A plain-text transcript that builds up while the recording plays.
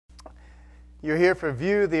You're here for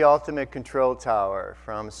View the Ultimate Control Tower,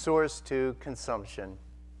 from source to consumption.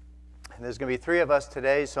 And there's going to be three of us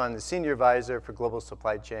today, so I'm the Senior Advisor for Global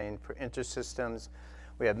Supply Chain for InterSystems.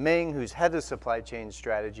 We have Ming, who's Head of Supply Chain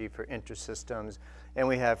Strategy for InterSystems, and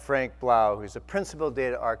we have Frank Blau, who's a Principal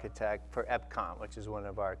Data Architect for EPCOM, which is one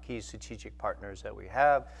of our key strategic partners that we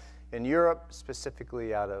have in Europe,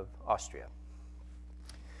 specifically out of Austria.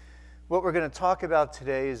 What we're going to talk about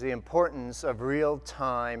today is the importance of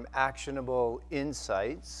real-time actionable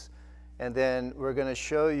insights, and then we're going to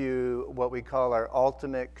show you what we call our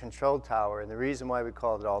ultimate control tower. And the reason why we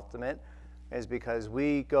call it ultimate is because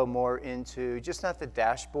we go more into just not the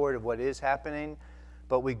dashboard of what is happening,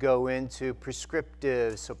 but we go into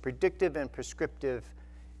prescriptive, so predictive and prescriptive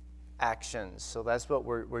actions. So that's what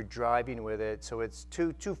we're driving with it. So it's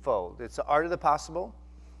twofold. It's the art of the possible,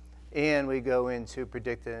 and we go into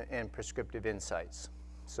predictive and prescriptive insights,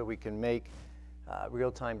 so we can make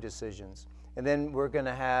real-time decisions. And then we're going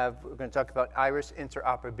to talk about IRIS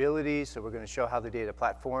interoperability. So we're going to show how the data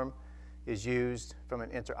platform is used from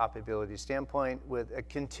an interoperability standpoint, with a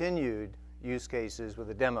continued use cases with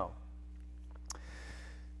a demo.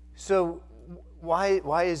 So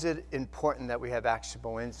why is it important that we have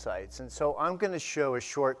actionable insights? And so I'm going to show a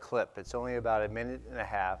short clip. It's only about 1.5 minutes.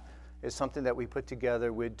 It's something that we put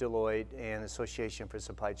together with Deloitte and Association for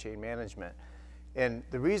Supply Chain Management. And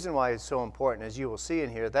the reason why it's so important, as you will see in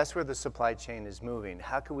here, that's where the supply chain is moving.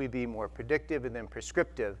 How can we be more predictive and then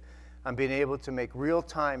prescriptive on being able to make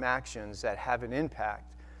real-time actions that have an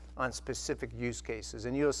impact on specific use cases?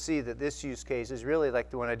 And you'll see that this use case is really like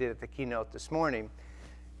the one I did at the keynote this morning,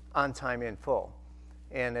 on time in full.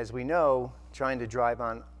 And as we know, trying to drive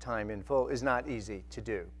on time in full is not easy to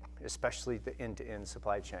do, especially the end-to-end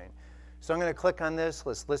supply chain. So I'm going to click on this,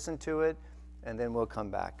 let's listen to it, and then we'll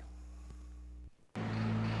come back.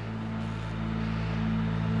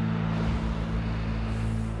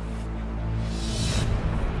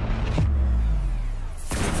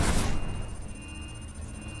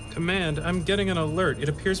 Command, I'm getting an alert. It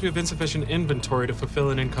appears we have insufficient inventory to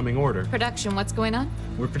fulfill an incoming order. Production, what's going on?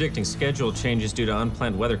 We're predicting schedule changes due to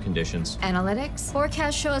unplanned weather conditions. Analytics?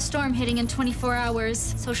 Forecasts show a storm hitting in 24 hours.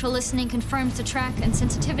 Social listening confirms the track, and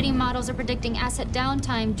sensitivity models are predicting asset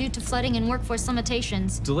downtime due to flooding and workforce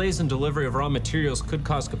limitations. Delays in delivery of raw materials could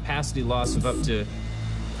cause capacity loss of up to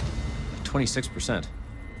 26%.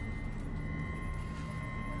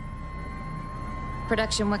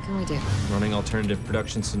 Production, what can we do? Running alternative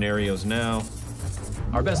production scenarios now.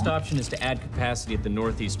 Our best option is to add capacity at the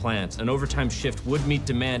Northeast plants. An overtime shift would meet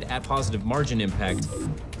demand at positive margin impact.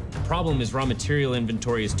 The problem is raw material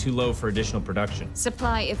inventory is too low for additional production.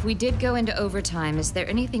 Supply, if we did go into overtime, is there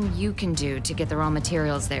anything you can do to get the raw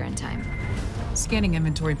materials there in time? Scanning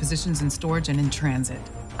inventory positions in storage and in transit.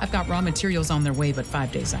 I've got raw materials on their way, but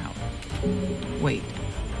 5 days out. Wait.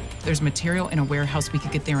 There's material in a warehouse we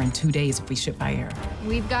could get there in 2 days if we ship by air.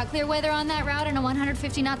 We've got clear weather on that route and a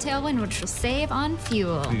 150-knot tailwind, which will save on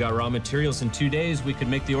fuel. We got raw materials in 2 days. We could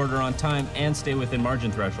make the order on time and stay within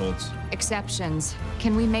margin thresholds. Exceptions.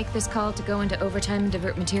 Can we make this call to go into overtime and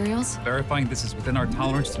divert materials? Verifying this is within our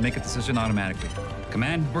tolerance to make a decision automatically.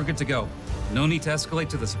 Command, we're good to go. No need to escalate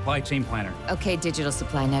to the supply chain planner. Okay, Digital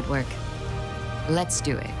Supply Network. Let's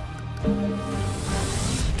do it.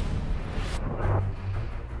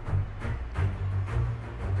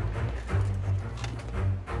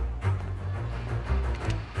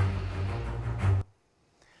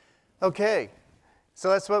 Okay, so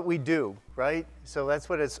that's what we do, right? So that's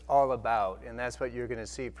what it's all about, and that's what you're going to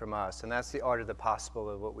see from us, and that's the art of the possible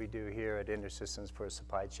of what we do here at InterSystems for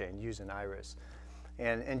Supply Chain using IRIS.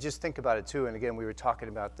 And just think about it too, and again, we were talking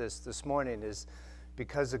about this morning, is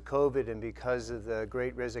because of COVID and because of the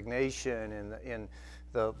Great Resignation and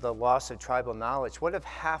the loss of tribal knowledge, what if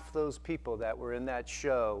half those people that were in that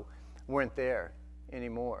show weren't there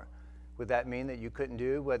anymore? Would that mean that you couldn't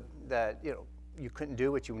do what you couldn't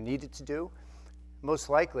do what you needed to do? Most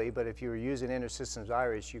likely, but if you were using InterSystems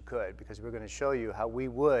IRIS, you could, because we're going to show you how we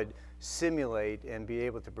would simulate and be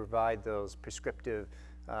able to provide those prescriptive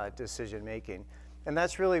decision making. And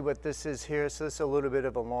that's really what this is here. So this is a little bit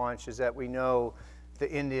of a launch, is that we know the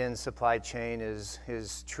Indian supply chain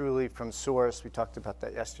is truly from source. We talked about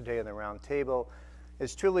that yesterday in the round table.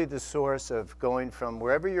 It's truly the source of going from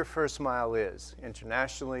wherever your first mile is,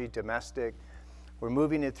 internationally, domestic. We're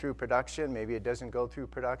moving it through production. Maybe it doesn't go through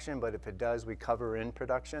production, but if it does, we cover in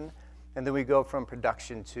production. And then we go from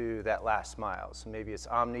production to that last mile. So maybe it's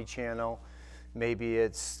omni-channel. Maybe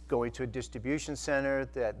it's going to a distribution center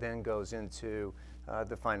that then goes into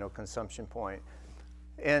the final consumption point.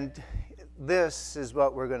 And this is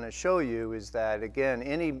what we're going to show you is that, again,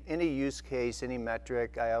 any use case, any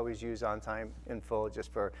metric, I always use on time in full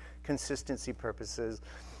just for consistency purposes,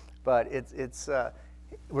 but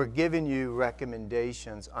we're giving you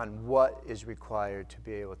recommendations on what is required to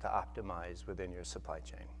be able to optimize within your supply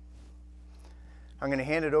chain. I'm going to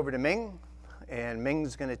hand it over to Ming, and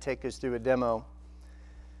Ming's going to take us through a demo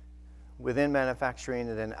within manufacturing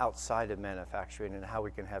and then outside of manufacturing and how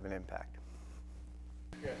we can have an impact.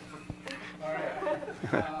 Good. All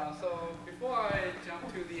right. So before I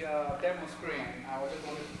jump to the demo screen, I just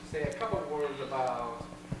want to say a couple words about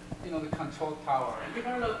the control tower. And you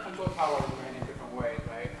heard of control towers in many different ways,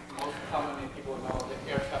 right? Most commonly, people know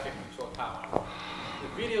the air traffic control tower.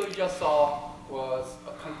 The video you just saw was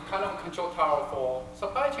a kind of control tower for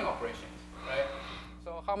supply chain operations, right?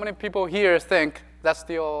 So how many people here think that's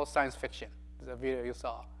still science fiction, the video you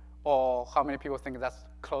saw? Or how many people think that's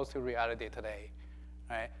close to reality today,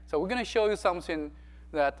 right? So we're going to show you something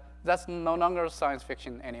that's no longer science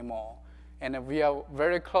fiction anymore. And we are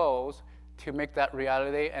very close to make that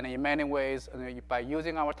reality. And in many ways, by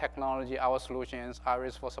using our technology, our solutions,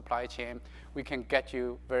 IRIS for supply chain, we can get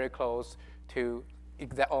you very close to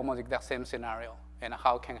almost exact same scenario and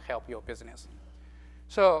how it can help your business.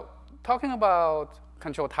 So talking about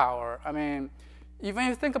control tower, I mean, even if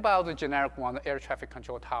you think about the generic one, the air traffic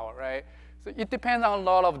control tower, right? So it depends on a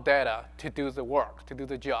lot of data to do the work, to do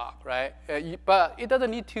the job, right? But it doesn't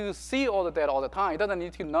need to see all the data all the time. It doesn't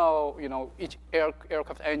need to know, each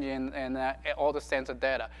aircraft engine and all the sensor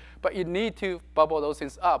data. But you need to bubble those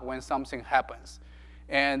things up when something happens.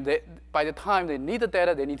 And by the time they need the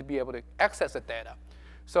data, they need to be able to access the data.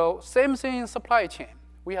 So same thing in supply chain.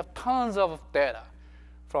 We have tons of data,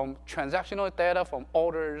 from transactional data, from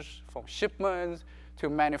orders, from shipments, to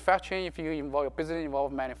manufacturing, if you involve your business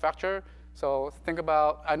involve manufacturer. So think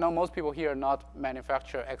about, I know most people here are not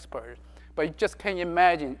manufacturer experts, but you just can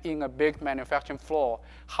imagine in a big manufacturing floor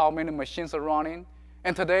how many machines are running.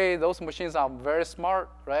 And today, those machines are very smart,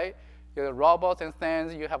 right? You have robots and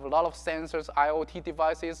things, you have a lot of sensors, IoT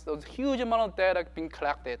devices, there's a huge amount of data being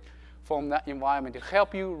collected from that environment to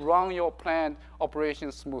help you run your plant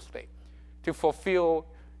operations smoothly, to fulfill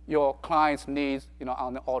your client's needs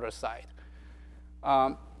on the order side.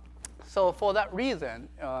 So for that reason,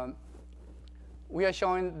 we are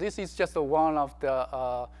showing this is just one of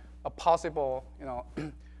the possible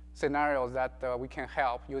scenarios that we can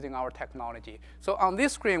help using our technology. So on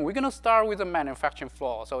this screen, we're going to start with the manufacturing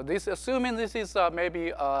floor. So assuming this is maybe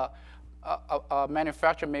a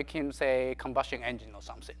manufacturer making, say, combustion engine or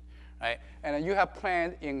something, right? And you have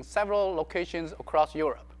plants in several locations across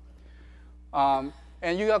Europe.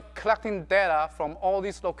 And you are collecting data from all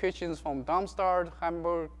these locations, from Darmstadt,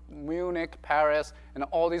 Hamburg, Munich, Paris, and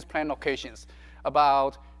all these plant locations,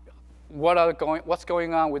 about what's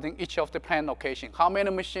going on within each of the plant locations. How many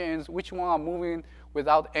machines, which one are moving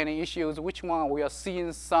without any issues, which one we are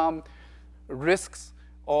seeing some risks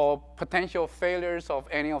or potential failures of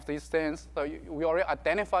any of these things. So we already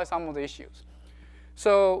identify some of the issues.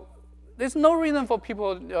 So there's no reason for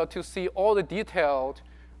people to see all the detailed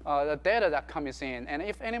the data that comes in. And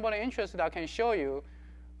if anybody interested, I can show you.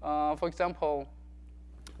 For example,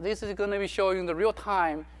 this is going to be showing the real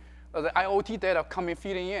time the IoT data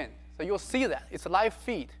feeding in. So you'll see that. It's a live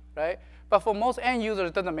feed, right? But for most end users,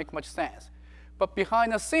 it doesn't make much sense. But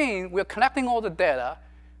behind the scene, we're collecting all the data,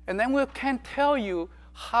 and then we can tell you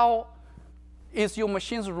how is your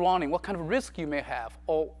machines running, what kind of risk you may have,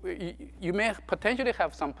 or you may potentially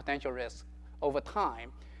have some potential risk over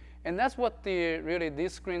time. And that's what really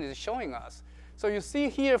this screen is showing us. So you see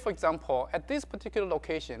here, for example, at this particular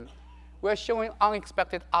location, we're showing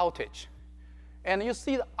unexpected outage. And you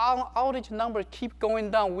see the outage numbers keep going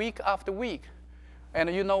down week after week.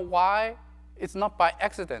 And you know why? It's not by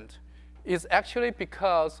accident. It's actually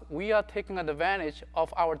because we are taking advantage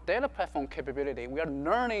of our data platform capability. We are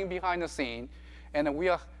learning behind the scene, and we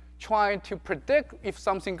are trying to predict if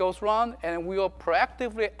something goes wrong, and we will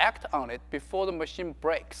proactively act on it before the machine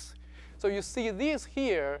breaks. So you see these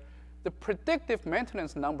here, the predictive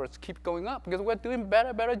maintenance numbers keep going up because we're doing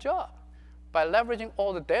better job by leveraging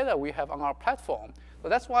all the data we have on our platform. So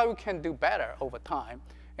that's why we can do better over time.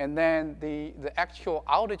 And then the actual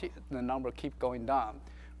outage, the number keep going down.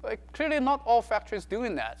 But clearly not all factories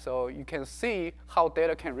doing that. So you can see how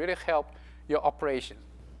data can really help your operation.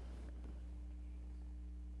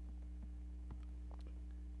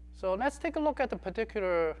 So let's take a look at the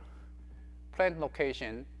particular plant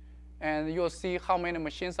location. And you'll see how many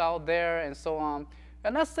machines are out there and so on.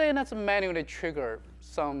 And let's say let's manually trigger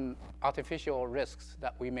some artificial risks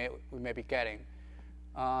that we may be getting.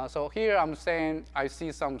 So here I'm saying I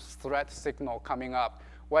see some threat signal coming up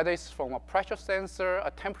whether it's from a pressure sensor,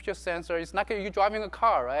 a temperature sensor. It's like you're driving a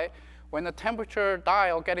car, right? When the temperature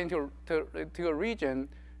dial gets into a region,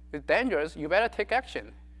 it's dangerous, you better take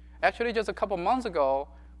action. Actually, just a couple months ago,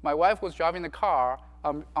 my wife was driving the car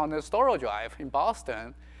on the storage drive in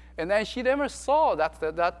Boston, and then she never saw that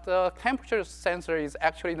the temperature sensor is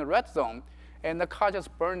actually in the red zone, and the car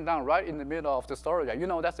just burned down right in the middle of the storage drive. You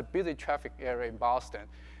know, that's a busy traffic area in Boston.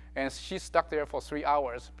 And she stuck there for 3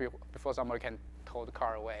 hours before somebody can tow the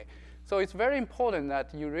car away. So it's very important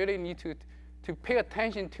that you really need to pay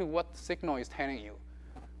attention to what signal is telling you,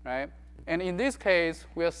 right? And in this case,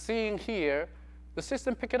 we are seeing here, the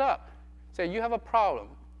system pick it up. Say, you have a problem.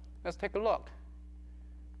 Let's take a look.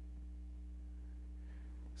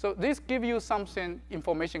 So this gives you something,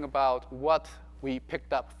 information about what we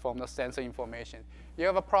picked up from the sensor information. You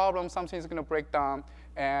have a problem, something is going to break down,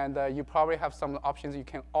 and you probably have some options. You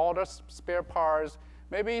can order spare parts.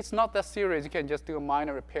 Maybe it's not that serious. You can just do a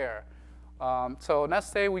minor repair. So let's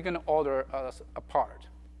say we're going to order a part,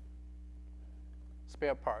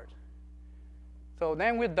 spare part. So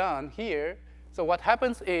then we're done here. So what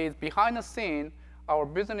happens is, behind the scene, our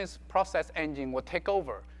business process engine will take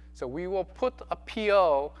over. So we will put a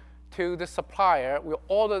PO to the supplier. We'll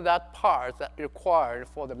order that part that's required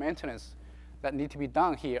for the maintenance that need to be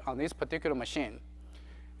done here on this particular machine.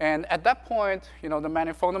 And at that point, you know,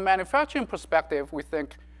 from the manufacturing perspective, we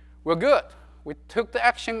think we're good. We took the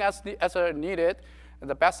action as needed,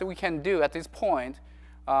 the best we can do at this point,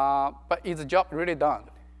 but is the job really done?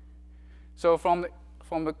 So from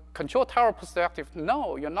the control tower perspective,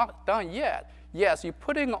 no, you're not done yet. Yes, you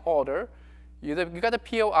put in an order, you got the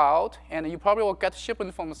PO out, and you probably will get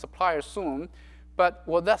shipment from the supplier soon, but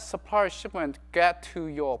will that supplier shipment get to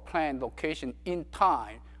your plant location in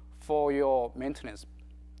time for your maintenance?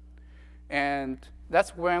 And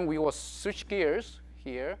that's when we will switch gears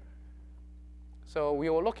here. So we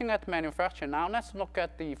were looking at manufacturing. Now let's look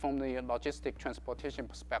at from the logistic transportation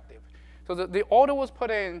perspective. So the order was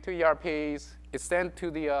put into ERPs, it's sent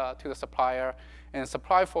to the supplier, and the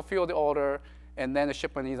supplier fulfilled the order, and then the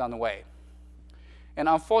shipment is on the way. And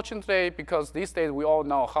unfortunately, because these days we all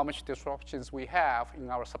know how much disruptions we have in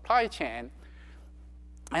our supply chain,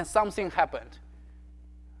 and something happened.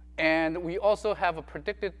 And we also have a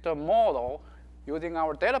predicted model using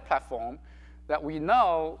our data platform that we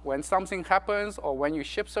know when something happens or when you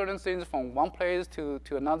ship certain things from one place to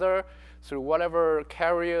another through whatever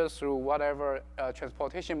carriers, through whatever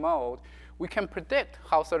transportation mode, we can predict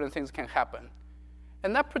how certain things can happen.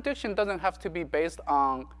 And that prediction doesn't have to be based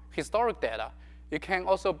on historic data. It can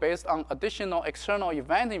also be based on additional external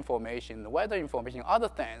event information, weather information, other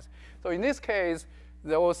things. So in this case,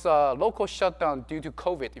 there was a local shutdown due to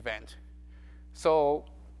COVID event. So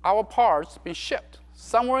our parts been shipped.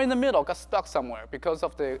 Somewhere in the middle got stuck somewhere because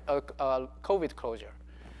of the COVID closure.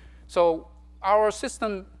 So our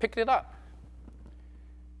system picked it up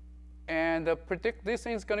and predict this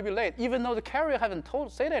thing is going to be late, even though the carrier haven't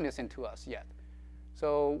said anything to us yet.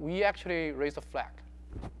 So we actually raised a flag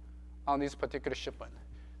on this particular shipment.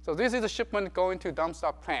 So this is a shipment going to dump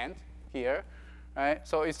stock plant here, right?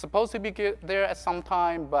 So it's supposed to be there at some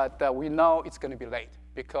time, but we know it's going to be late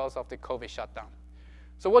because of the COVID shutdown.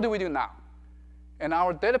 So what do we do now? And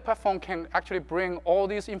our data platform can actually bring all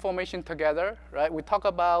this information together, right? We talk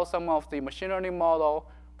about some of the machine learning model,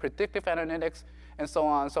 predictive analytics, and so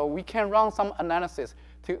on. So we can run some analysis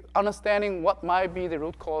to understanding what might be the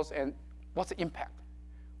root cause and what's the impact.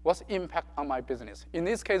 What's the impact on my business? In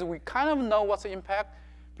this case, we kind of know what's the impact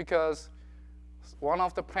because one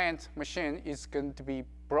of the plant machine is going to be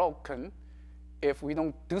broken if we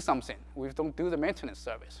don't do something. We don't do the maintenance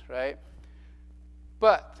service, right?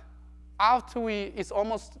 But after it's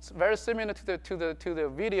almost very similar to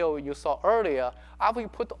the video you saw earlier. After we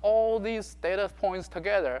put all these data points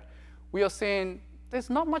together, we are seeing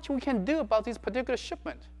there's not much we can do about this particular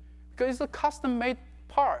shipment because it's a custom-made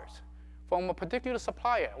part from a particular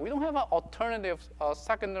supplier. We don't have an alternative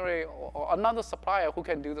secondary or another supplier who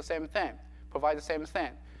can do the same thing, provide the same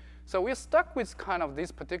thing. So we're stuck with kind of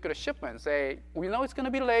this particular shipment. Say, we know it's going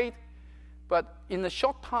to be late, but in a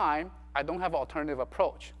short time, I don't have an alternative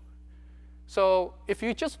approach. So if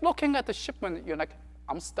you're just looking at the shipment, you're like,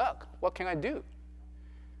 I'm stuck. What can I do?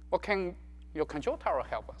 What can your control tower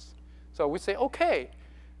help us? So we say, OK,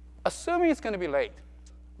 assuming it's going to be late,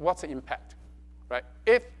 what's the impact, right?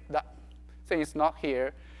 If that thing is not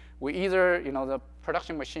here, we either, the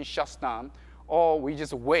production machine shuts down, or we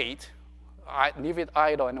just wait, leave it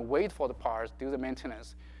idle and wait for the parts, do the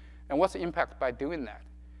maintenance. And what's the impact by doing that?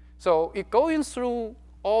 So it going through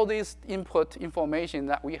all this input information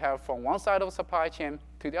that we have from one side of the supply chain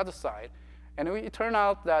to the other side, And it turned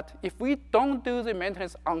out that if we don't do the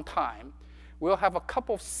maintenance on time, we'll have a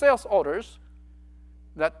couple of sales orders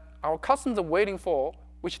that our customers are waiting for,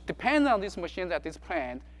 which depends on these machines at this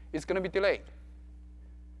plant, is going to be delayed.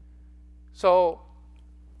 So,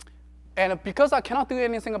 and because I cannot do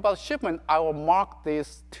anything about shipment, I will mark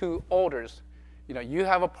these 2 orders. You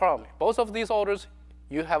have a problem. Both of these orders,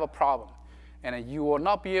 you have a problem. And you will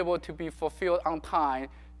not be able to be fulfilled on time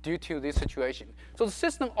due to this situation. So the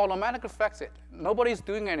system automatically fixes it. Nobody's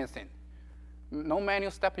doing anything. No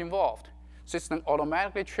manual step involved. System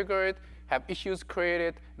automatically triggered it, have issues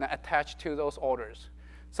created, and attached to those orders.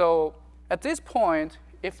 So at this point,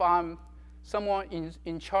 if I'm someone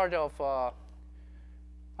in charge of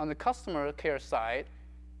on the customer care side,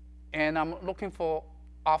 and I'm looking for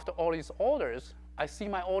after all these orders, I see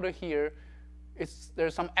my order here.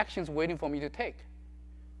 There's some actions waiting for me to take.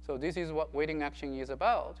 So this is what waiting action is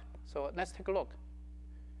about. So let's take a look.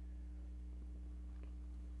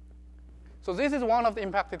 So this is one of the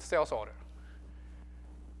impacted sales order.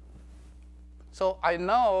 So I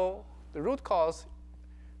know the root cause,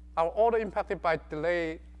 our order impacted by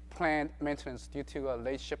delayed plant maintenance due to a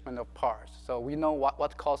late shipment of parts. So we know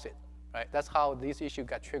what caused it, right? That's how this issue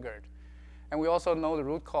got triggered. And we also know the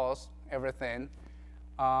root cause, everything.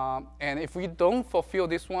 And if we don't fulfill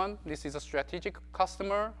this one, this is a strategic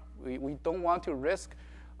customer. We don't want to risk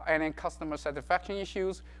any customer satisfaction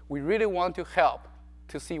issues. We really want to help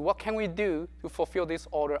to see what can we do to fulfill this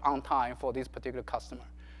order on time for this particular customer.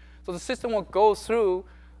 So the system will go through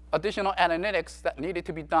additional analytics that needed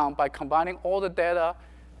to be done by combining all the data,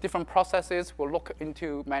 different processes. We'll look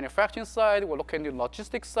into manufacturing side, we'll look into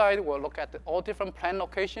logistics side, we'll look at all different plant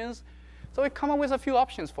locations. So we come up with a few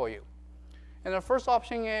options for you. And the first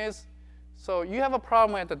option is, so you have a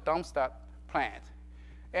problem at the Darmstadt plant.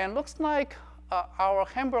 And looks like our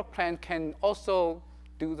Hamburg plant can also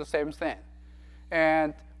do the same thing.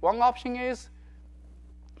 And one option is,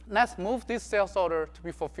 let's move this sales order to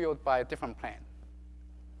be fulfilled by a different plant.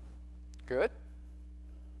 Good.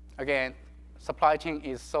 Again, supply chain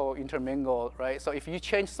is so intermingled, right? So if you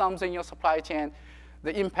change something in your supply chain,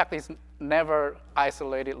 the impact is never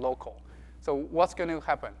isolated local. So what's going to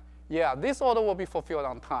happen? Yeah, this order will be fulfilled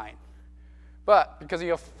on time. But because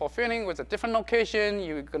you're fulfilling with a different location,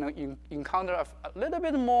 you're going to encounter a little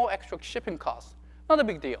bit more extra shipping costs. Not a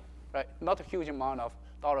big deal, right? Not a huge amount of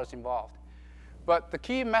dollars involved. But the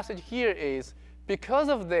key message here is, because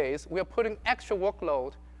of this, we are putting extra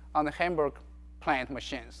workload on the Hamburg plant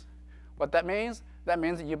machines. What that means? That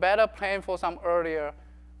means you better plan for some earlier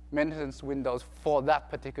maintenance windows for that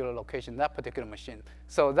particular location, that particular machine.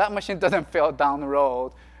 So that machine doesn't fail down the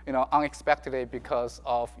road, unexpectedly because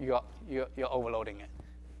of you're overloading it.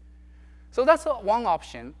 So that's one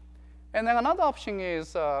option. And then another option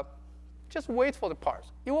is just wait for the parts.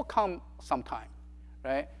 It will come sometime,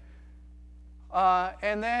 right?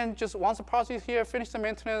 And then just once the parts is here, finish the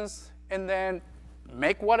maintenance, and then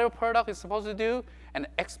make whatever product it's supposed to do, and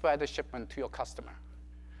expedite the shipment to your customer.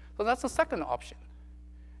 So that's the second option.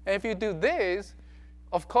 And if you do this,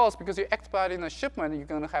 of course, because you're expediting the shipment, you're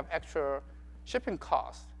going to have extra shipping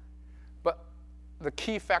costs. But the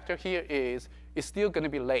key factor here is it's still going to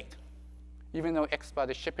be late. Even though you expedite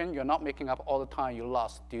the shipping, you're not making up all the time you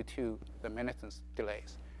lost due to the maintenance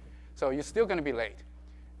delays. So you're still going to be late.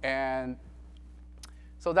 And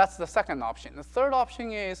so that's the second option. The third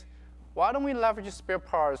option is, why don't we leverage spare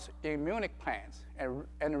parts in Munich plants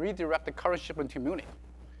and redirect the current shipment to Munich?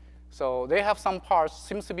 So they have some parts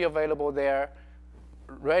seems to be available there,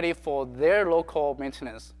 ready for their local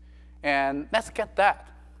maintenance. And let's get that.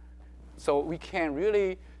 So we can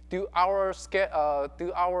really do our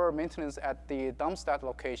maintenance at the Darmstadt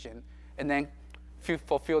location and then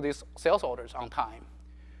fulfill these sales orders on time.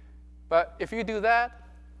 But if you do that,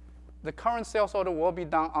 the current sales order will be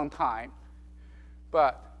done on time.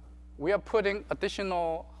 But we are putting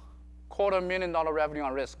additional $250,000 revenue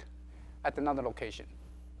on risk at another location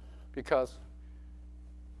because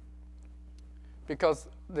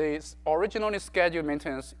the originally scheduled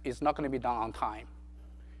maintenance is not going to be done on time.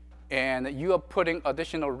 And you are putting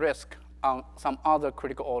additional risk on some other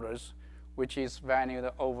critical orders, which is valued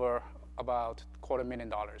over about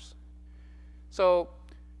 $250,000. So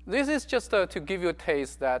this is just to give you a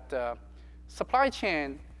taste that supply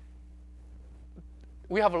chain,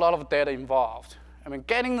 we have a lot of data involved. I mean,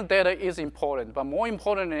 getting the data is important, but more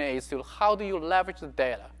important is to how do you leverage the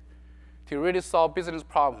data to really solve business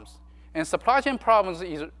problems. And supply chain problems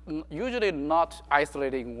is usually not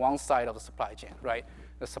isolated in one side of the supply chain, right?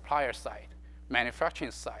 The supplier side,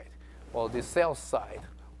 manufacturing side, or the sales side,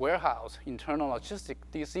 warehouse, internal logistics,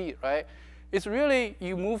 DC, right? It's really,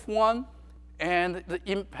 you move one, and the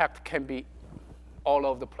impact can be all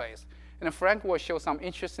over the place. And Frank will show some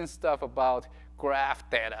interesting stuff about graph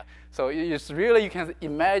data. So it's really, you can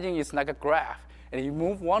imagine it's like a graph. And you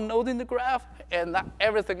move one node in the graph, and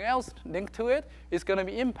everything else linked to it is going to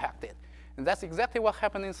be impacted. And that's exactly what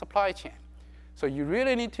happened in supply chain. So you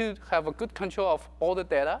really need to have a good control of all the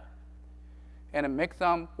data and make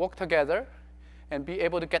them work together and be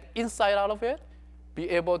able to get insight out of it, be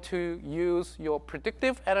able to use your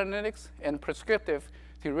predictive analytics and prescriptive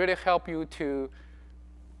to really help you to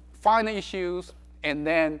find the issues and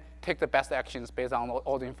then take the best actions based on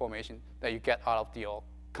all the information that you get out of your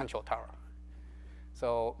control tower.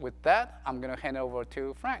 So with that, I'm going to hand over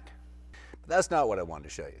to Frank. But that's not what I wanted to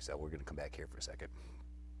show you, so we're going to come back here for a second.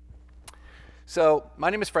 So my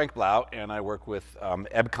name is Frank Blau, and I work with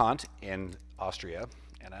EBCONT in Austria,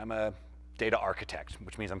 and I'm a data architect,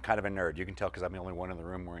 which means I'm kind of a nerd. You can tell because I'm the only one in the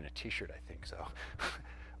room wearing a t-shirt, I think, so.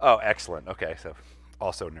 Oh, excellent. Okay, so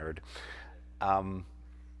also nerd.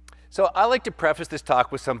 So I like to preface this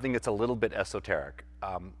talk with something that's a little bit esoteric.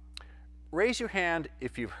 Raise your hand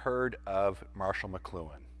if you've heard of Marshall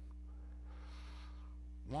McLuhan.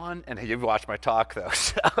 One, and you've watched my talk though.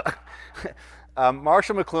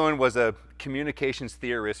 Marshall McLuhan was a communications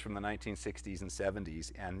theorist from the 1960s and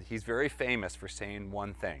 70s, and he's very famous for saying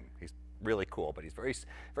one thing. He's really cool, but he's very,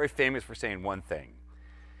 very famous for saying one thing.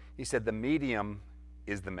 He said, the medium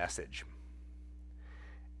is the message.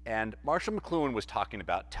 And Marshall McLuhan was talking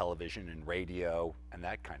about television and radio and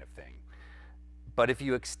that kind of thing. But if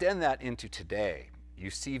you extend that into today, you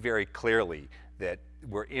see very clearly that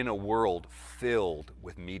we're in a world filled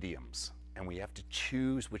with mediums, and we have to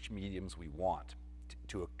choose which mediums we want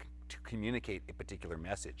to communicate a particular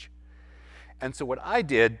message. And so what I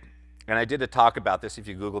did, and I did a talk about this, if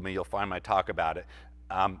you Google me, you'll find my talk about it,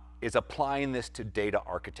 is applying this to data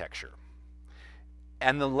architecture.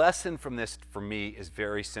 And the lesson from this, for me, is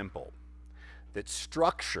very simple. That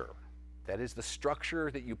structure, that is the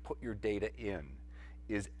structure that you put your data in,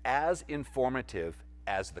 is as informative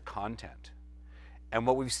as the content. And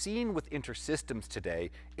what we've seen with InterSystems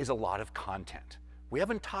today is a lot of content. We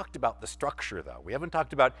haven't talked about the structure, though. We haven't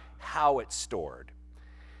talked about how it's stored.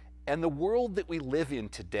 And the world that we live in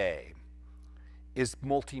today is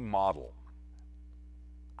multi-model.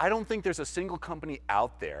 I don't think there's a single company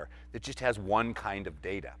out there that just has one kind of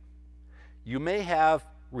data. You may have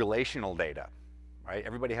relational data, right?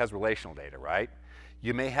 Everybody has relational data, right?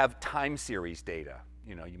 You may have time series data.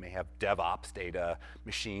 You know, you may have DevOps data,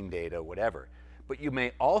 machine data, whatever. But you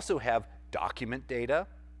may also have document data,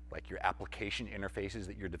 like your application interfaces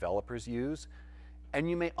that your developers use. And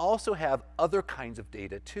you may also have other kinds of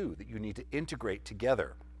data too that you need to integrate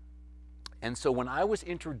together. And so when I was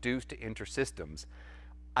introduced to InterSystems,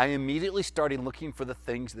 I immediately started looking for the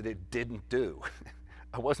things that it didn't do.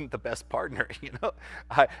 I wasn't the best partner, you know?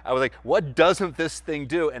 I was like, what doesn't this thing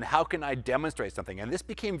do, and how can I demonstrate something? And this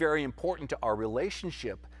became very important to our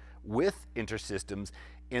relationship with InterSystems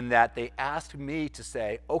in that they asked me to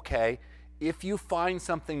say, okay, if you find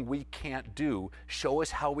something we can't do, show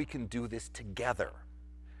us how we can do this together.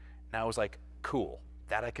 And I was like, cool,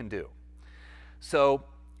 that I can do. So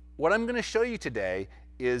what I'm going to show you today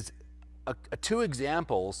is two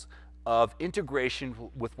examples of integration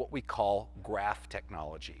with what we call graph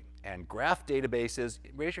technology. And graph databases,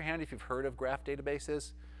 raise your hand if you've heard of graph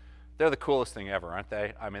databases. They're the coolest thing ever, aren't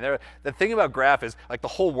they? I mean, the thing about graph is like the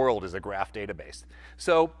whole world is a graph database.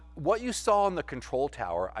 So what you saw in the control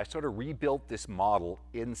tower, I sort of rebuilt this model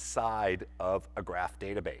inside of a graph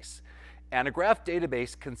database. And a graph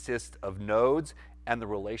database consists of nodes and the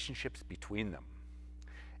relationships between them.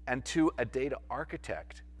 And to a data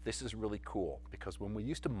architect, this is really cool, because when we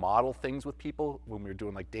used to model things with people, when we were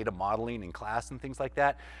doing like data modeling in class and things like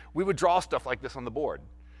that, we would draw stuff like this on the board,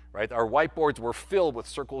 right? Our whiteboards were filled with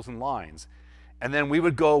circles and lines. And then we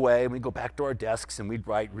would go away and we'd go back to our desks and we'd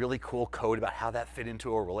write really cool code about how that fit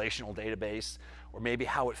into a relational database, or maybe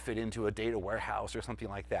how it fit into a data warehouse or something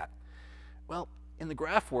like that. Well, in the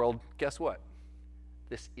graph world, guess what?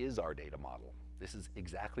 This is our data model. This is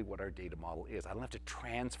exactly what our data model is. I don't have to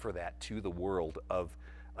transfer that to the world of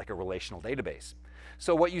like a relational database.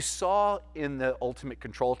 So what you saw in the ultimate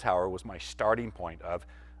control tower was my starting point of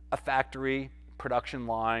a factory, production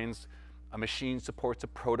lines, a machine supports a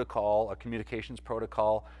protocol, a communications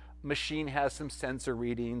protocol, a machine has some sensor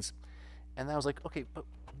readings, and I was like, okay, but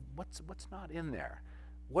what's not in there?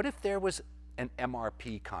 What if there was an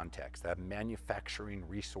MRP context, that manufacturing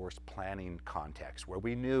resource planning context, where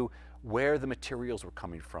we knew where the materials were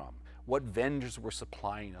coming from, what vendors were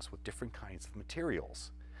supplying us with different kinds of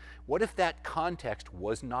materials? What if that context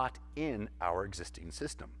was not in our existing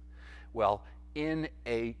system? Well, in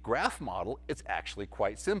a graph model, it's actually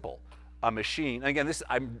quite simple. a machine, again,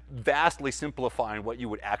 I'm vastly simplifying what you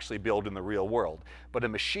would actually build in the real world, but a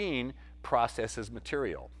machine processes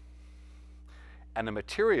material. And the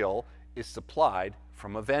material is supplied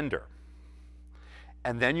from a vendor.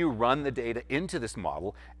 And then you run the data into this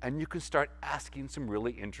model, and you can start asking some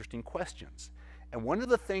really interesting questions. And one of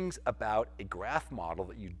the things about a graph model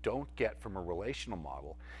that you don't get from a relational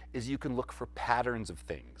model is you can look for patterns of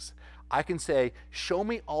things. I can say, show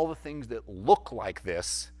me all the things that look like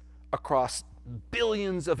this across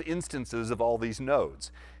billions of instances of all these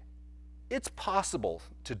nodes. It's possible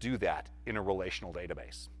to do that in a relational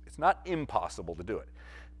database. It's not impossible to do it.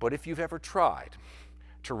 But if you've ever tried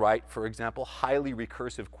to write, for example, highly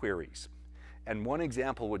recursive queries, and one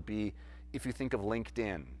example would be if you think of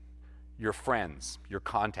LinkedIn, your friends, your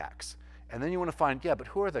contacts, and then you want to find, yeah, but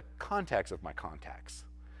who are the contacts of my contacts?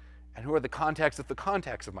 And who are the contacts of the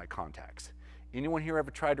contacts of my contacts? Anyone here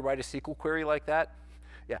ever tried to write a SQL query like that?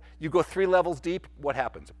 Yeah, you go 3 levels deep, what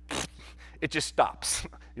happens? It just stops.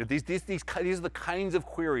 You know, these are the kinds of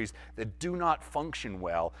queries that do not function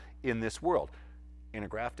well in this world. In a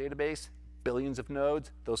graph database, billions of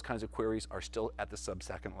nodes, those kinds of queries are still at the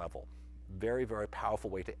sub-second level. Very, very powerful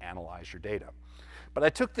way to analyze your data. But I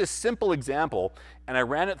took this simple example and I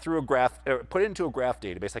ran it through a graph, put it into a graph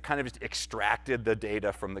database. I kind of just extracted the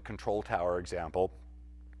data from the control tower example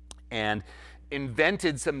and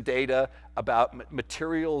invented some data about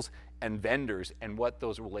materials and vendors and what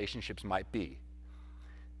those relationships might be.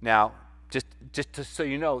 Now, just so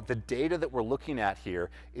you know, the data that we're looking at here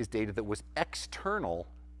is data that was external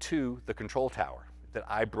to the control tower that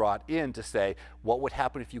I brought in to say what would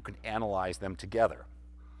happen if you could analyze them together.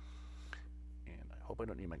 And I hope I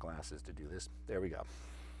don't need my glasses to do this. There we go.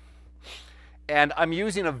 And I'm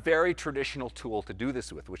using a very traditional tool to do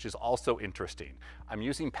this with, which is also interesting. I'm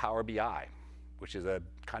using Power BI, which is a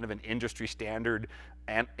kind of an industry standard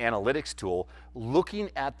analytics tool, looking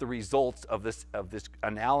at the results of this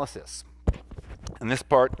analysis. And this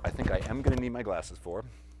part, I think I am going to need my glasses for.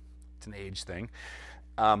 It's an age thing.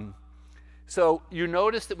 So you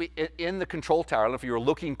notice that in the control tower, I don't know if you were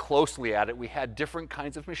looking closely at it, we had different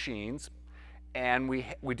kinds of machines, and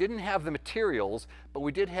we didn't have the materials, but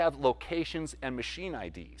we did have locations and machine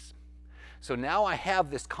IDs. So now I have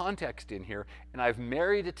this context in here, and I've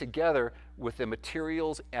married it together with the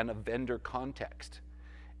materials and a vendor context.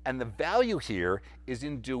 And the value here is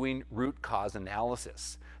in doing root cause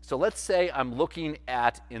analysis. So let's say I'm looking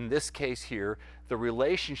at, in this case here, the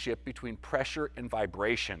relationship between pressure and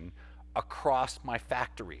vibration across my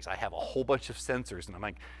factories. I have a whole bunch of sensors, and I'm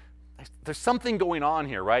like, there's something going on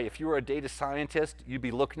here, right? If you were a data scientist, you'd be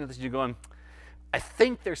looking at this and you're going, I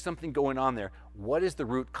think there's something going on there. What is the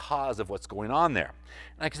root cause of what's going on there?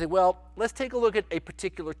 And I can say, well, let's take a look at a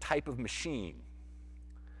particular type of machine.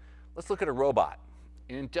 Let's look at a robot,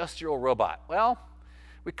 an industrial robot. Well,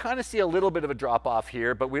 we kind of see a little bit of a drop off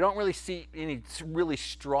here, but we don't really see any really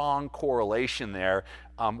strong correlation there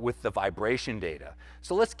with the vibration data.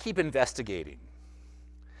 So let's keep investigating.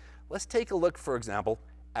 Let's take a look, for example,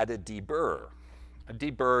 at a deburr. A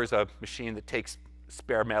deburr is a machine that takes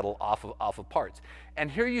spare metal off of parts.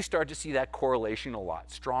 And here you start to see that correlation a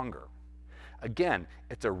lot stronger. Again,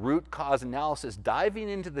 it's a root cause analysis diving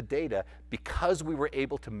into the data because we were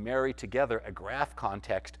able to marry together a graph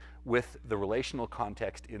context with the relational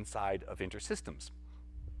context inside of InterSystems.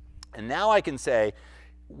 And now I can say,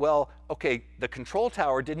 well, okay, the control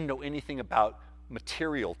tower didn't know anything about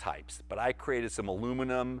material types, but I created some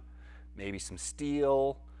aluminum, maybe some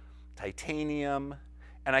steel, titanium,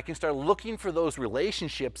 and I can start looking for those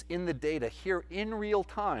relationships in the data here in real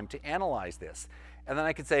time to analyze this. And then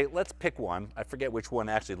I can say, let's pick one. I forget which one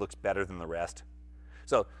actually looks better than the rest.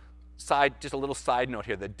 So just a little side note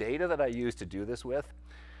here, the data that I used to do this with,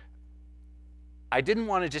 I didn't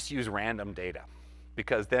want to just use random data,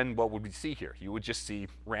 because then what would we see here? You would just see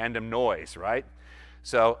random noise, right?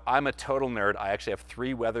 So I'm a total nerd. I actually have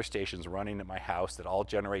 3 weather stations running at my house that all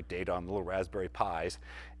generate data on little Raspberry Pis.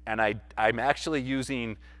 And I'm actually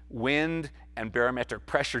using wind and barometric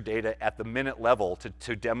pressure data at the minute level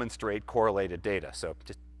to demonstrate correlated data. So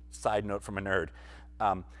just side note from a nerd.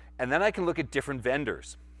 And then I can look at different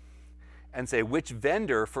vendors and say which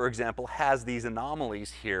vendor, for example, has these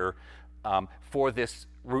anomalies here for this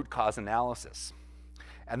root cause analysis.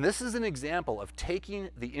 And this is an example of taking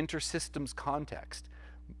the InterSystems context,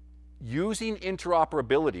 using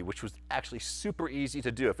interoperability, which was actually super easy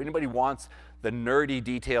to do. If anybody wants the nerdy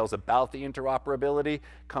details about the interoperability,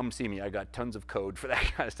 come see me. I got tons of code for that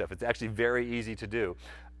kind of stuff. It's actually very easy to do.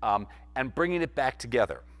 And bringing it back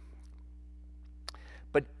together.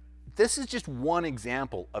 But this is just one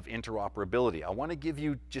example of interoperability. I want to give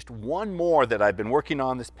you just one more that I've been working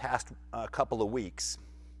on this past couple of weeks.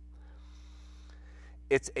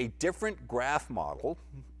 It's a different graph model,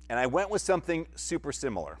 and I went with something super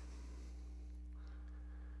similar.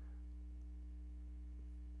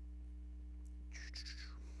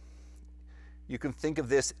 You can think of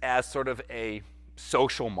this as sort of a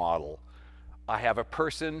social model. I have a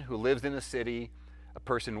person who lives in a city, a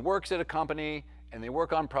person works at a company, and they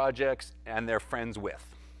work on projects, and they're friends with.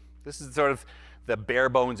 This is sort of the bare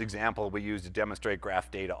bones example we use to demonstrate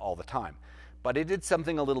graph data all the time. But it did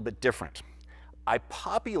something a little bit different. I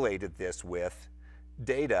populated this with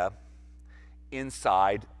data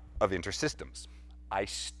inside of InterSystems. I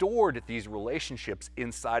stored these relationships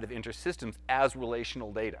inside of InterSystems as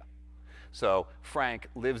relational data. So Frank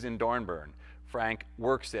lives in Dornbirn. Frank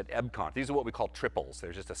works at EBCON. These are what we call triples.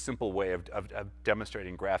 There's just a simple way of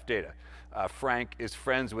demonstrating graph data. Frank is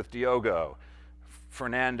friends with Diogo.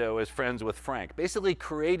 Fernando is friends with Frank. Basically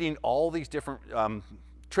creating all these different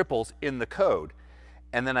triples in the code.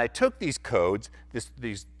 And then I took these codes,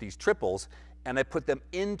 these triples, and I put them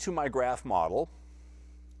into my graph model.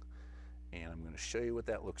 And I'm going to show you what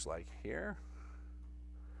that looks like here.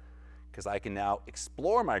 Because I can now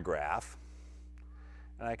explore my graph.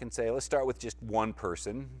 And I can say, let's start with just one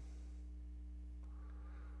person.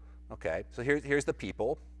 Okay, so here's the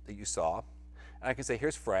people that you saw. And I can say,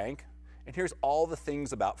 here's Frank, and here's all the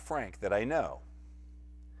things about Frank that I know.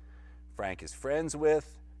 Frank is friends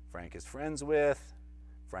with, Frank is friends with,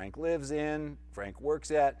 Frank lives in, Frank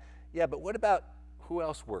works at. Yeah, but what about who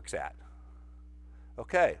else works at?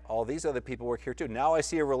 Okay, all these other people work here too. Now I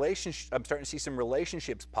see a relationship, I'm starting to see some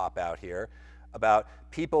relationships pop out here about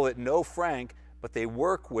people that know Frank, but they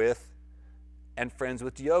work with and friends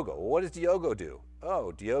with Diogo. Well, what does Diogo do?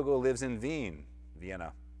 Oh, Diogo lives in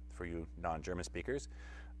Vienna, for you non-German speakers.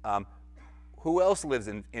 Who else lives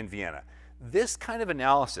in Vienna? This kind of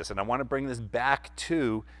analysis, and I want to bring this back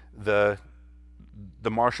to the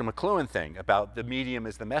Marshall-McLuhan thing about the medium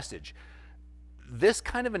is the message. This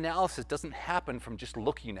kind of analysis doesn't happen from just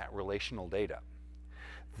looking at relational data.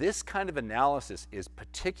 This kind of analysis is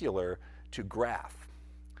particular to graph.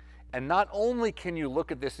 And not only can you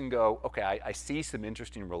look at this and go, okay, I see some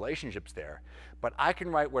interesting relationships there, but I can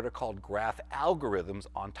write what are called graph algorithms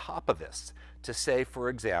on top of this to say, for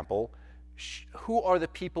example, who are the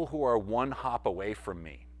people who are 1 hop away from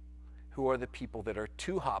me? Who are the people that are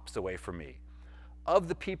 2 hops away from me? Of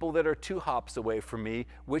the people that are 2 hops away from me,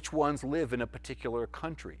 which ones live in a particular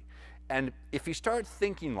country? And if you start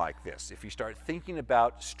thinking like this, if you start thinking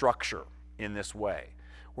about structure in this way,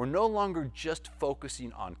 we're no longer just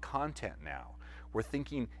focusing on content now. We're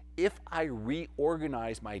thinking, if I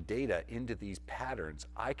reorganize my data into these patterns,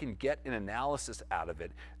 I can get an analysis out of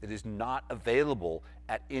it that is not available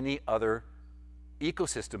at any other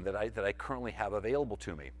ecosystem that I currently have available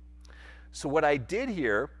to me. So what I did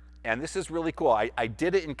here, and this is really cool, I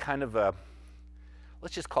did it in kind of a,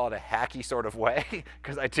 let's just call it a hacky sort of way,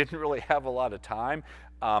 because I didn't really have a lot of time.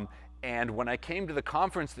 And when I came to the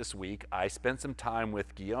conference this week, I spent some time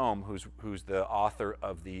with Guillaume, who's the author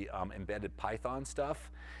of the embedded Python stuff,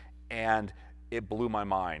 and it blew my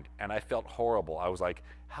mind, and I felt horrible. I was like,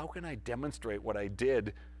 how can I demonstrate what I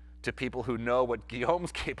did to people who know what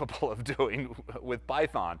Guillaume's capable of doing with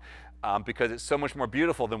Python? Because it's so much more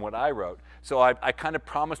beautiful than what I wrote. So I kind of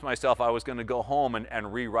promised myself I was going to go home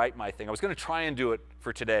and rewrite my thing. I was going to try and do it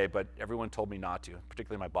for today, but everyone told me not to,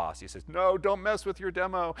 particularly my boss. He says, no, don't mess with your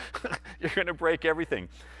demo. You're going to break everything.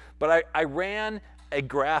 But I ran a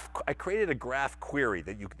graph, I created a graph query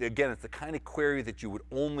that again, it's the kind of query that you would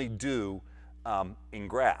only do in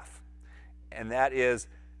graph. And that is,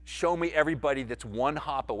 show me everybody that's 1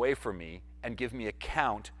 hop away from me and give me a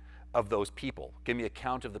count of those people. Give me a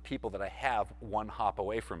count of the people that I have 1 hop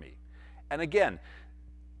away from me. And again,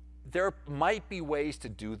 there might be ways to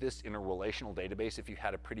do this in a relational database if you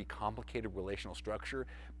had a pretty complicated relational structure,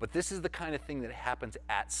 but this is the kind of thing that happens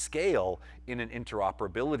at scale in an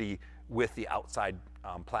interoperability with the outside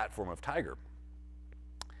platform of Tiger.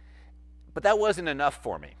 But that wasn't enough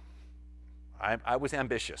for me. I was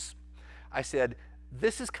ambitious. I said,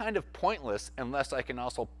 this is kind of pointless unless I can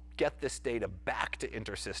also get this data back to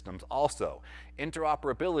InterSystems also.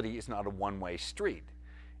 Interoperability is not a one-way street.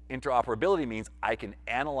 Interoperability means I can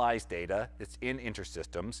analyze data that's in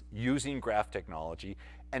InterSystems using graph technology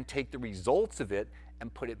and take the results of it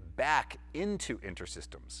and put it back into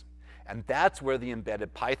InterSystems. And that's where the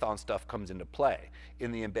embedded Python stuff comes into play.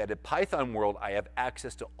 In the embedded Python world, I have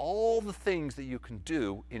access to all the things that you can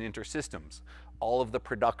do in InterSystems. all of the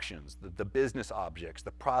productions, the business objects,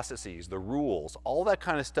 the processes, the rules, all that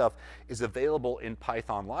kind of stuff is available in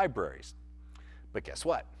Python libraries. But guess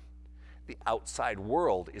what? The outside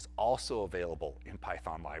world is also available in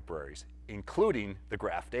Python libraries, including the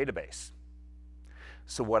graph database.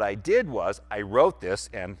 So what I did was I wrote this,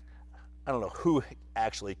 and I don't know who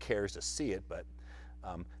actually cares to see it, but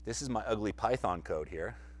this is my ugly Python code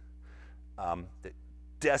here that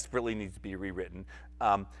desperately needs to be rewritten.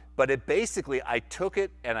 But it basically, I took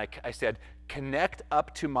it and I said, connect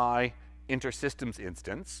up to my InterSystems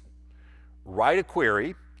instance, write a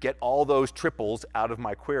query, get all those triples out of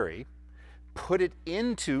my query, put it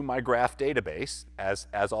into my graph database as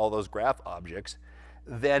all those graph objects,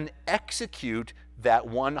 then execute that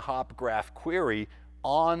one-hop graph query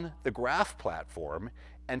on the graph platform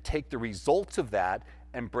and take the results of that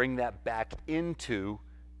and bring that back into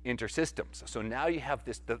InterSystems. So now you have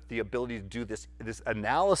the ability to do this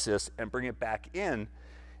analysis and bring it back in,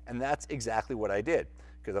 and that's exactly what I did.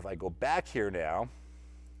 Because if I go back here now,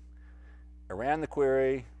 I ran the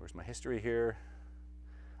query, where's my history here?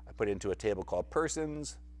 I put it into a table called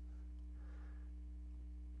persons.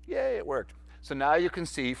 Yay, it worked. So now you can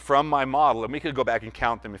see from my model, and we could go back and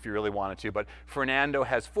count them if you really wanted to, but Fernando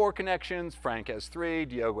has 4 connections, Frank has 3,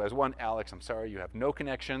 Diogo has 1, Alex, I'm sorry, you have no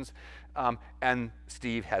connections, and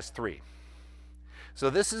Steve has 3.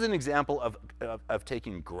 So this is an example of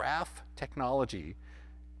taking graph technology,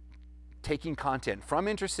 taking content from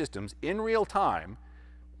InterSystems in real time,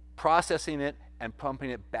 processing it, and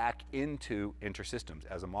pumping it back into InterSystems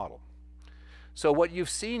as a model. So what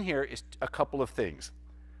you've seen here is a couple of things.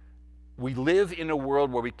 We live in a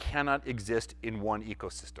world where we cannot exist in one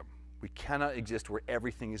ecosystem. We cannot exist where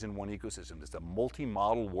everything is in one ecosystem. It's a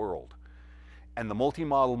multi-model world. And the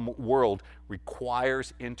multi-model world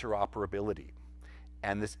requires interoperability.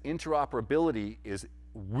 And this interoperability is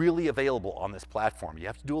really available on this platform. You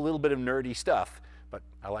have to do a little bit of nerdy stuff, but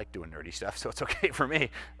I like doing nerdy stuff, so it's okay for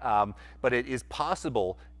me. But it is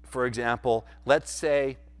possible, for example, let's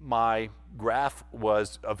say my graph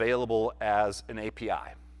was available as an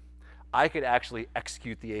API. I could actually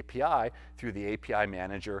execute the API through the API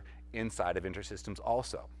manager inside of InterSystems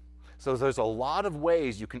also. So there's a lot of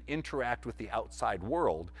ways you can interact with the outside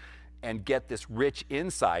world and get this rich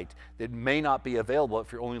insight that may not be available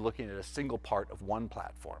if you're only looking at a single part of one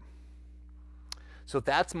platform. So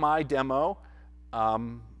that's my demo,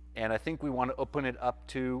 and I think we want to open it up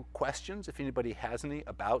to questions if anybody has any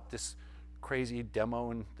about this crazy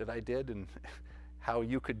demo that I did and how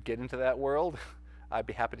you could get into that world. I'd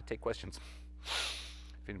be happy to take questions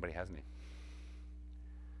if anybody has any.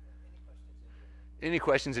 Any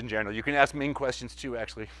questions in general? You can ask Ming questions too,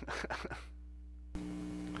 actually.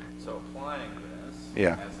 So applying this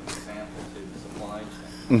Yeah. as an example to the supply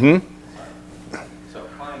chain. So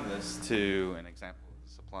applying this to an example of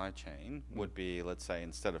the supply chain would be, let's say,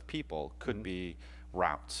 instead of people, could be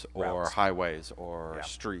routes or highways or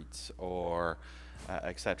streets or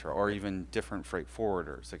etc., or even different freight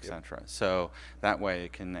forwarders, etc. So that way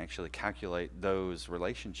it can actually calculate those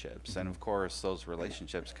relationships, and of course those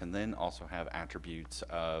relationships can then also have attributes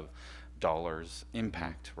of dollars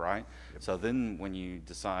impact, right? So then when you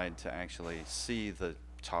decide to actually see the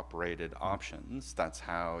top rated options, that's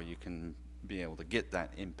how you can be able to get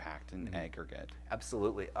that impact in aggregate.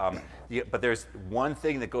 Absolutely. But there's one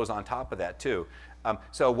thing that goes on top of that too.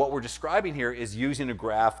 So what we're describing here is using a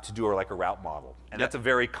graph to do like a route model. And that's a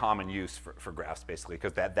very common use for graphs, basically,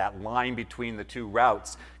 because that line between the two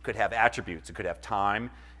routes could have attributes. It could have time.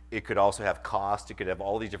 It could also have cost. It could have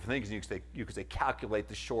all these different things. You could say calculate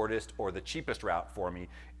the shortest or the cheapest route for me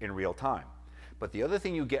in real time. But the other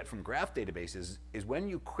thing you get from graph databases is when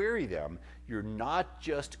you query them, you're not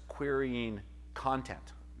just querying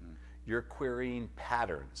content. You're querying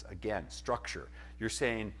patterns, again, structure. You're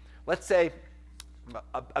saying, let's say,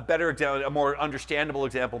 a better example, a more understandable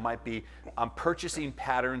example might be purchasing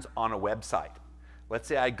patterns on a website. Let's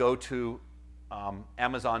say I go to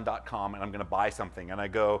Amazon.com and I'm going to buy something, and I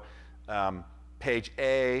go page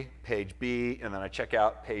A, page B, and then I check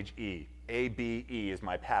out page E. A, B, E is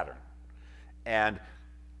my pattern. And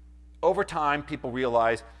over time, people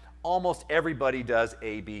realize almost everybody does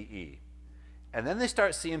A, B, E. And then they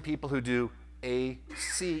start seeing people who do A,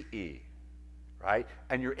 C, E, right?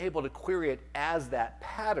 And you're able to query it as that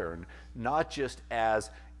pattern, not just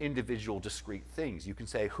as individual discrete things. You can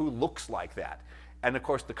say, who looks like that? And of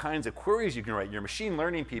course, the kinds of queries you can write, your machine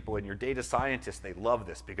learning people and your data scientists, they love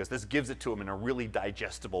this because this gives it to them in a really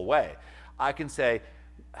digestible way. I can say,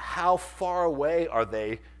 how far away are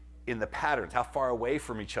they in the patterns? How far away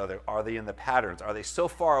from each other are they in the patterns? Are they so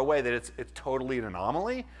far away that it's totally an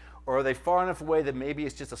anomaly? Or are they far enough away that maybe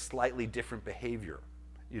it's just a slightly different behavior?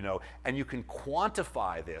 And you can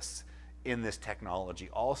quantify this in this technology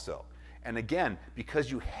also. And again,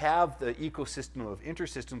 because you have the ecosystem of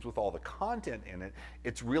InterSystems with all the content in it,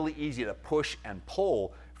 it's really easy to push and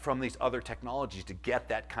pull from these other technologies to get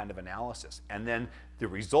that kind of analysis. And then the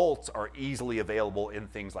results are easily available in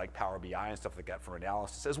things like Power BI and stuff like that for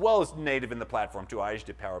analysis, as well as native in the platform too. I just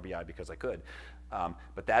did Power BI because I could.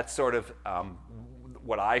 But that's sort of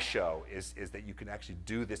what I show is that you can actually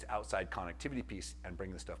do this outside connectivity piece and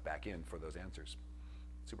bring the stuff back in for those answers.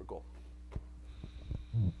 Super cool.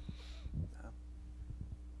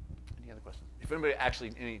 Any other questions? If anybody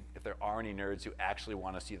actually, if there are any nerds who actually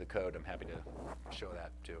want to see the code, I'm happy to show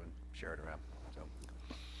that too and share it around. So.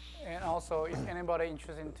 And also, if anybody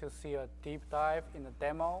interested to see a deep dive in the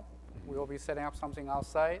demo, we will be setting up something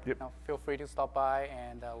outside. Yep. Feel free to stop by,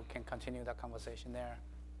 and we can continue that conversation there.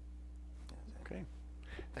 Okay.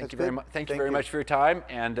 Thank you very much. Thank you very much for your time,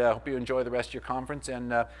 and hope you enjoy the rest of your conference.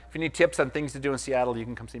 And if you need tips on things to do in Seattle, you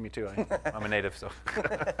can come see me too. I'm a native, so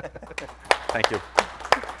thank you.